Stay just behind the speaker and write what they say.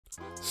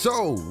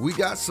So we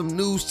got some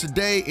news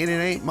today, and it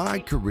ain't my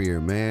career,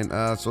 man.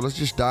 So let's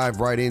just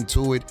dive right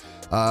into it.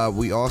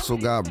 We also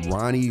got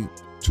Ronnie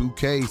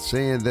 2K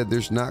saying that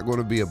there's not going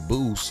to be a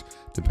boost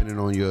depending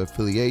on your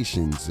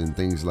affiliations and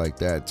things like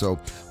that. So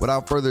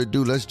without further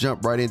ado, let's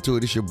jump right into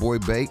it. It's your boy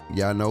Bake.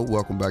 Y'all know,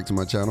 welcome back to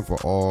my channel for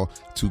all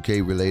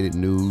 2K related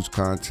news,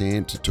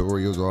 content,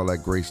 tutorials, all that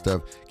great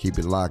stuff. Keep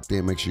it locked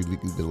in. Make sure you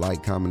leave the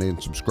like, comment,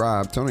 and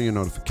subscribe. Turn on your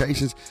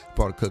notifications.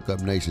 Part of Cook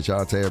Up Nation. Shout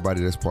out to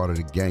everybody that's part of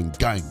the gang.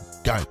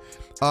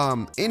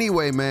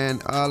 Anyway, man,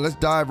 let's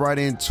dive right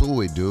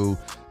into it, dude.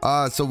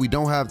 So we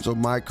don't have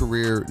some my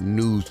career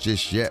news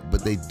just yet,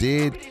 but they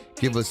did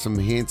give us some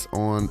hints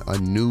on a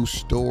new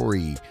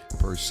story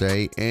per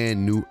se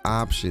and new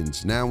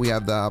options. Now we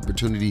have the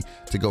opportunity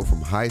to go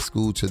from high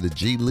school to the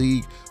G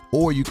League,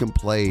 or you can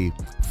play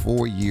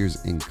 4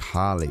 years in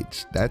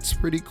college. That's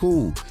pretty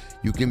cool.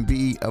 You can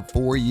be a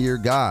 4-year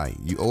guy,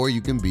 or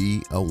you can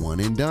be a one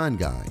and done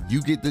guy.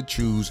 You get to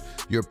choose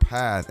your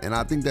path, and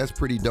I think that's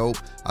pretty dope.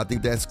 I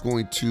think that's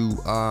going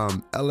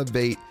to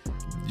elevate,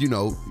 you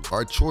know,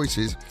 our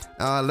choices.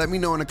 Let me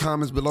know in the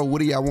comments below, what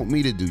do y'all want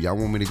me to do? Y'all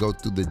want me to go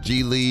through the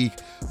G League,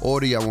 or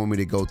do y'all want me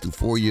to go through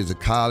 4 years of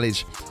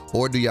college,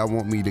 or do y'all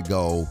want me to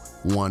go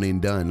one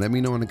and done? Let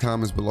me know in the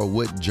comments below,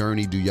 what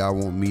journey do y'all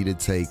want me to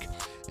take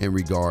in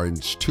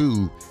regards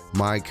to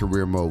my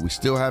career mode. We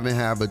still haven't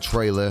have a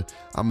trailer.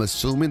 I'm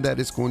assuming that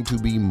it's going to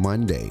be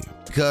Monday,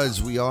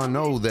 because we all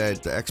know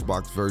that the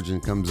Xbox version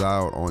comes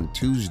out on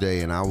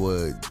Tuesday, and I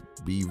would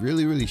be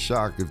really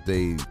shocked if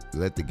they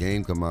let the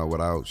game come out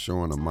without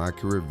showing a my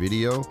career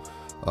video,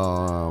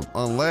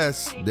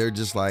 unless they're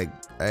just like,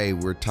 hey,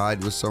 we're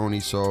tied with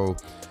Sony, so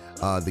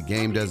the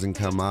game doesn't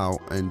come out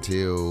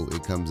until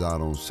it comes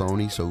out on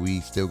Sony, so we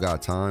still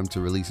got time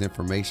to release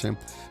information.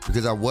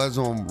 Because I was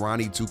on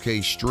Ronnie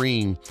 2K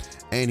stream,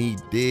 and he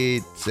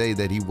did say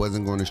that he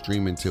wasn't going to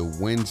stream until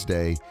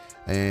Wednesday,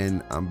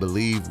 and I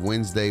believe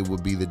Wednesday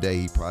would be the day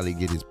he probably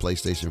get his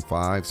PlayStation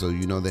 5. So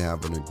you know they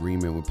have an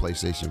agreement with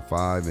PlayStation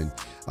 5,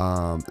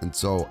 and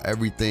so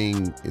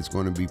everything is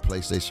going to be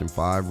PlayStation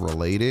 5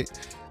 related.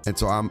 And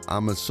so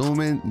I'm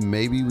assuming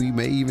maybe we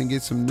may even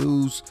get some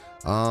news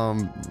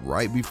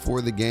right before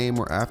the game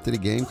or after the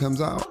game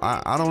comes out.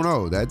 I don't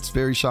know. That's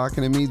very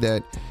shocking to me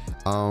that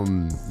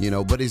you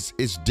know, but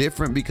it's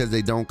different because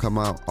they don't come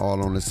out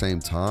all on the same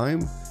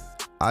time.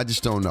 I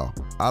just don't know.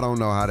 I don't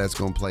know how that's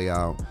gonna play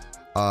out.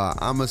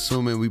 I'm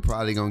assuming we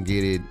probably gonna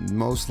get it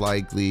most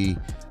likely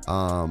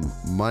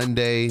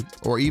Monday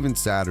or even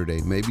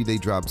Saturday. Maybe they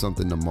drop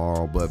something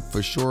tomorrow, but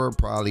for sure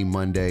probably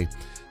Monday.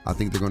 I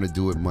think they're gonna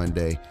do it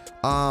Monday.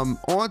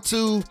 On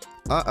to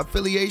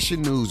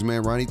affiliation news,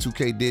 man. Ronnie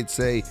 2K did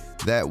say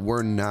that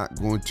we're not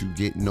going to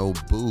get no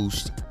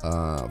boost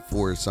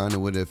for signing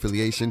with an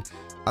affiliation.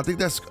 I think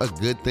that's a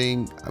good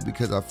thing,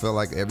 because I feel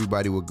like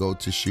everybody would go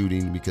to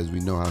shooting because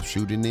we know how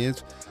shooting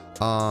is,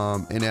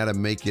 and that'll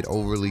make it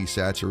overly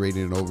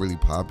saturated and overly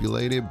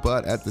populated.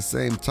 But at the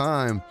same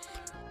time,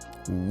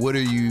 what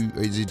are you,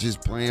 is it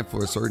just playing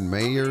for a certain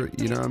mayor,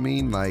 you know what I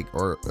mean, like,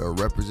 or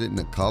representing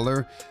a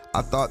color?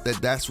 I thought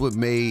that that's what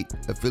made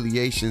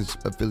affiliations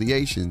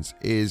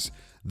is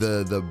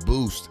the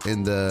boost,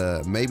 and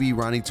the maybe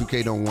Ronnie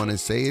 2K don't want to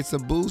say it's a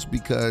boost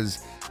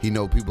because he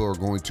know people are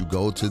going to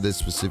go to the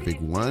specific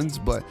ones,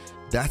 but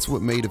that's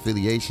what made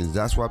affiliations.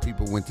 That's why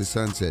people went to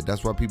Sunset.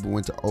 That's why people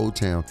went to Old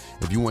Town.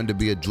 If you wanted to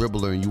be a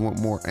dribbler and you want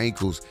more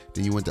ankles,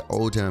 then you went to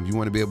Old Town. If you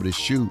want to be able to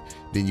shoot,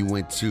 then you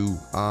went to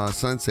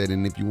Sunset.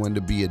 And if you wanted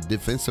to be a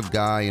defensive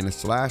guy and a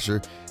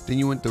slasher, then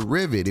you went to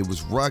Rivet. It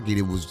was rugged.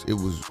 It was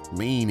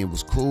mean. It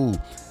was cool.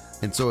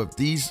 And so if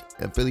these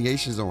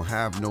affiliations don't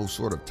have no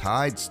sort of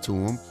ties to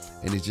them,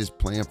 and it's just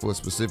playing for a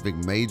specific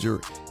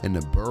major in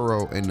the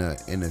borough in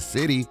the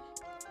city,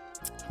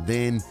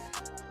 then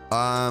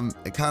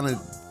it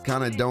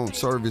kind of don't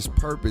serve its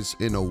purpose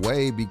in a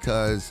way,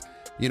 because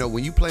you know,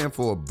 when you playing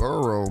for a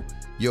borough,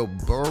 your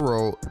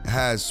borough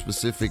has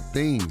specific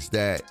things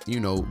that, you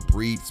know,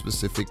 breed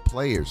specific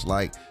players.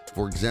 Like,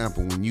 for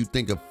example, when you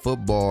think of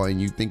football and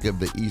you think of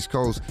the East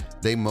Coast,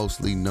 they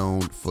mostly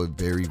known for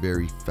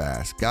very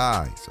fast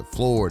guys. The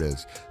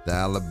Floridas, the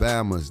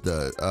Alabamas,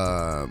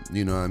 the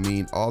you know what I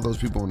mean, all those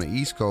people on the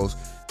East Coast,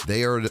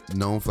 they are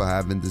known for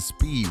having the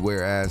speed,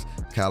 whereas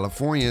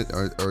California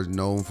are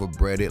known for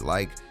breaded,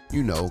 like,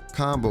 you know,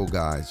 combo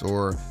guys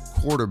or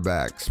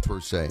quarterbacks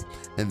per se.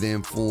 And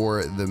then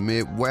for the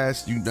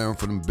Midwest, you know,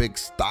 for them big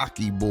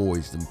stocky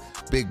boys, them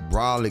big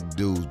brolic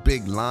dudes,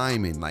 big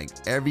linemen. Like,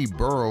 every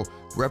borough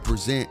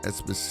represent a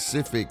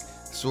specific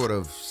sort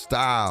of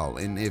style,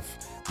 and if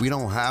we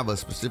don't have a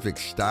specific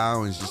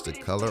style and it's just a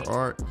color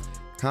art,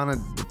 kind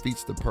of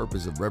defeats the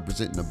purpose of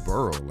representing a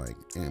borough, like,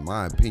 in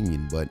my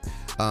opinion. But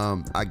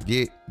I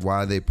get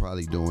why they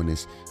probably doing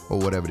this, or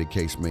whatever the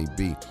case may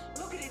be.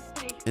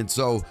 And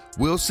so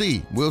we'll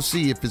see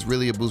if it's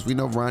really a boost. We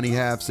know Ronnie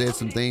have said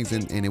some things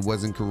and it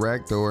wasn't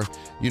correct, or,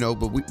 you know,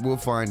 but we'll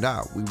find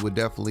out. We will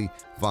definitely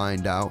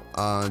find out.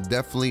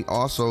 Definitely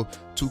also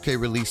 2K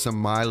released some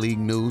My League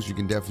news. You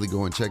can definitely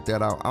go and check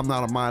that out. I'm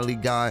not a My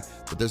League guy,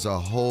 but there's a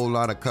whole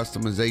lot of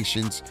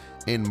customizations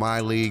in my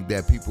league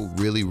that people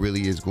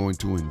really is going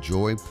to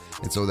enjoy.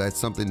 And so that's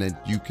something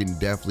that you can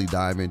definitely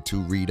dive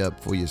into, read up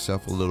for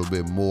yourself a little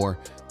bit more.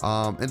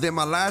 And then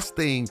my last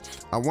thing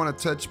I want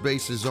to touch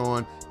bases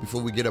on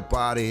before we get up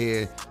out of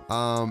here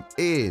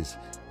is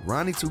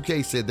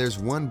Ronnie2K said there's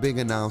one big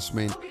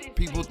announcement.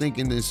 People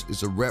thinking this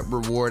is a rep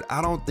reward.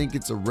 I don't think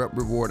it's a rep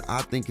reward.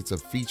 I think it's a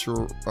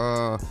feature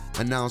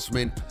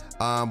announcement.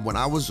 When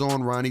I was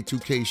on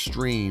Ronnie2K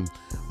stream,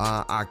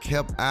 I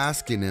kept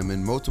asking him,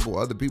 and multiple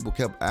other people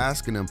kept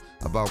asking him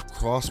about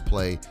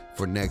crossplay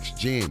for next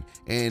gen.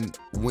 And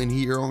when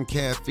here on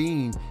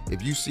Caffeine,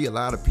 if you see a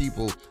lot of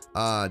people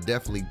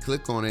definitely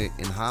click on it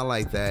and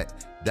highlight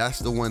that, that's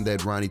the one that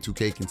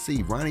Ronnie2K can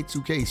see.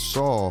 Ronnie2K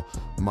saw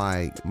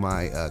my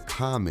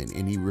comment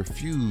and he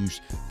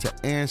refused to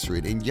answer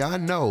it. And y'all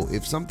know,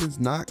 if something's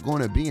not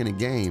going to be in a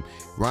game,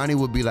 Ronnie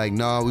would be like,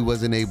 no, we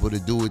wasn't able to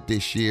do it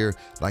this year.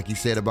 Like he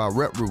said about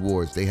rep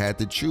rewards, they had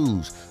to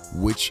choose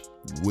which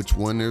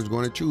one they're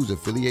going to choose,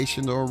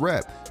 affiliation or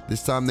rep.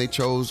 This time they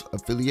chose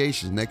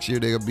affiliations. Next year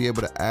they'll be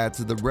able to add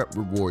to the rep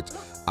rewards.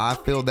 I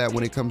feel that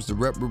when it comes to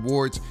rep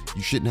rewards,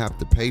 you shouldn't have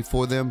to pay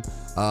for them,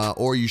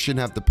 or you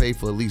shouldn't have to pay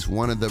for at least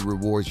one of the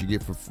rewards you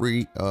get for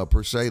free,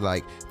 per se.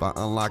 Like if I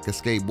unlock a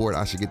skateboard,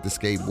 I should get the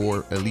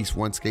skateboard, at least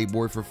one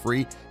skateboard for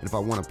free. And if I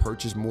want to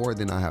purchase more,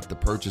 then I have to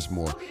purchase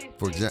more.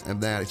 For example,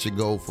 that it should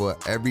go for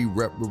every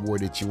rep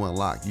reward that you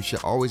unlock. You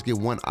should always get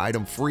one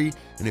item free,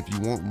 and if you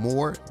want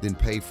more, then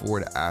pay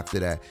for it after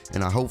that.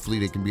 And hopefully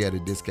they can be at a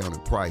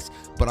discounted price.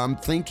 But I'm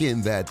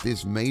thinking that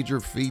this major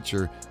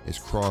feature is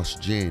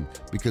cross-gen,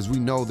 because we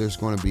know there's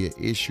going to be an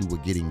issue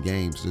with getting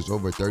games. There's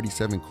over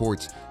 37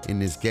 courts in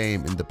this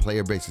game, and the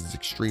player base is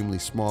extremely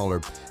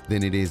smaller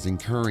than it is in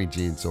current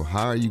gen. So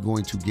how are you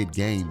going to get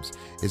games?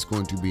 It's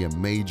going to be a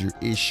major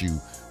issue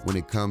when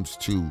it comes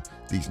to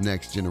these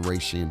next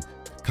generation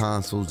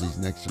consoles, these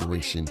next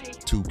generation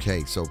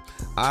 2K. So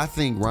I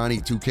think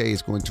Ronnie2K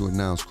is going to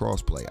announce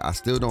crossplay. I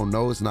still don't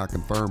know, it's not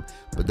confirmed,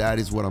 but that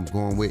is what I'm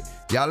going with.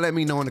 Y'all let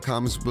me know in the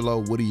comments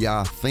below, what do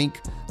y'all think?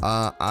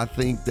 I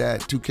think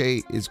that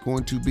 2K is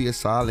going to be a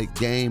solid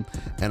game,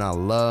 and I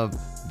love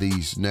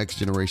these next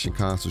generation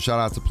consoles. Shout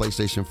out to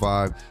PlayStation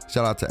 5,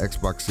 shout out to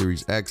Xbox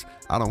Series X.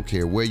 I don't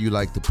care where you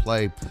like to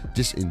play,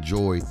 just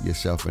enjoy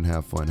yourself and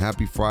have fun.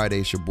 Happy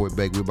Friday, it's your boy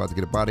Bake. We're about to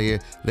get up out of here.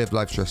 Live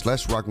life stress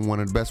less, rocking one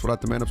of the best.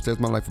 Without the man upstairs,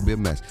 my life would be a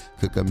mess.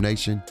 Cook Up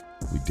Nation,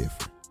 we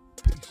different.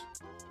 Peace.